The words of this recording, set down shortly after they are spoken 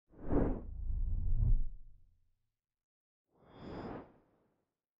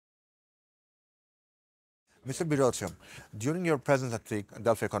Mr. Biroccio, during your presence at the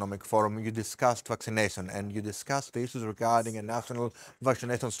Delphi Economic Forum, you discussed vaccination and you discussed the issues regarding a national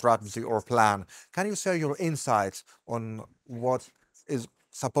vaccination strategy or plan. Can you share your insights on what is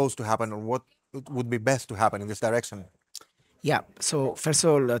supposed to happen or what would be best to happen in this direction? Yeah. So first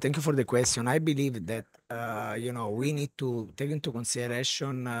of all, thank you for the question. I believe that we need to take into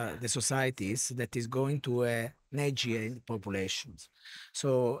consideration the societies that is going to an aging populations.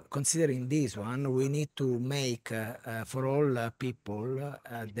 So considering this one, we need to make for all people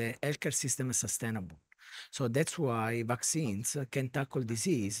the healthcare system sustainable. So that's why vaccines can tackle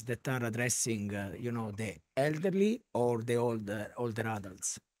disease that are addressing, the elderly or the older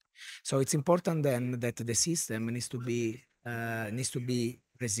adults. So it's important then that the system needs to be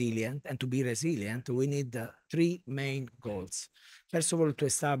resilient, and to be resilient, we need three main goals. First of all, to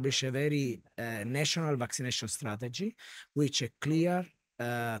establish a very national vaccination strategy, which a clear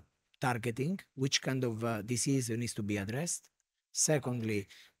uh, targeting which kind of disease needs to be addressed. Secondly,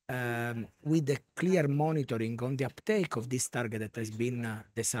 with a clear monitoring on the uptake of this target that has been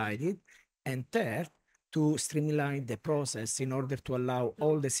decided. And third, to streamline the process in order to allow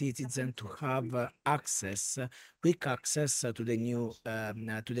all the citizens to have quick access to the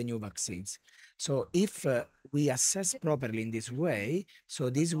new vaccines. So if we assess properly in this way, so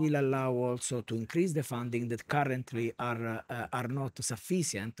this will allow also to increase the funding that currently are not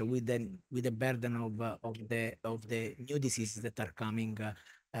sufficient with the burden of the new diseases that are coming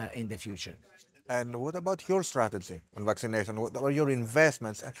in the future. And what about your strategy on vaccination? What are your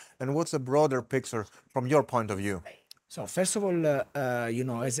investments? And what's the broader picture from your point of view? So first of all, as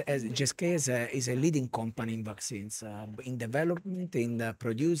GSK is a leading company in vaccines, in development, in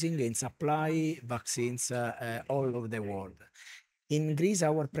producing, in supply vaccines all over the world. In Greece,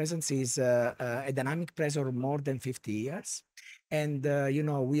 our presence is a dynamic presence of more than 50 years. And,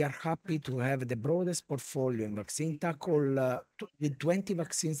 we are happy to have the broadest portfolio in vaccine tackle with 20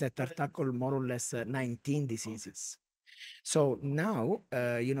 vaccines that are tackle more or less 19 diseases. So now,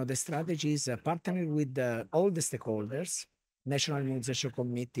 the strategy is partnering with all the stakeholders, National Immunization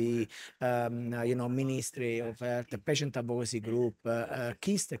Committee, Ministry of Health, the patient advocacy group,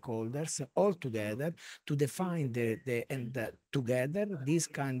 key stakeholders, all together to define together this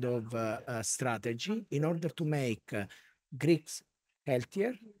kind of strategy in order to make Greeks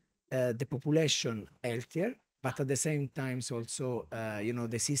healthier, the population healthier, but at the same time also,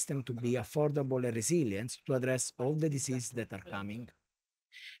 the system to be affordable and resilient to address all the diseases that are coming.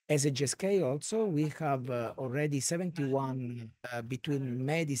 As a GSK also, we have already 71 between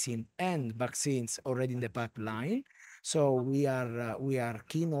medicine and vaccines already in the pipeline. So we are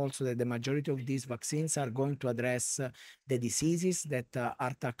keen also that the majority of these vaccines are going to address the diseases that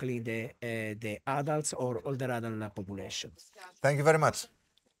are tackling the adults or older adult populations. Thank you very much.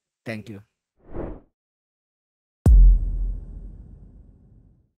 Thank you.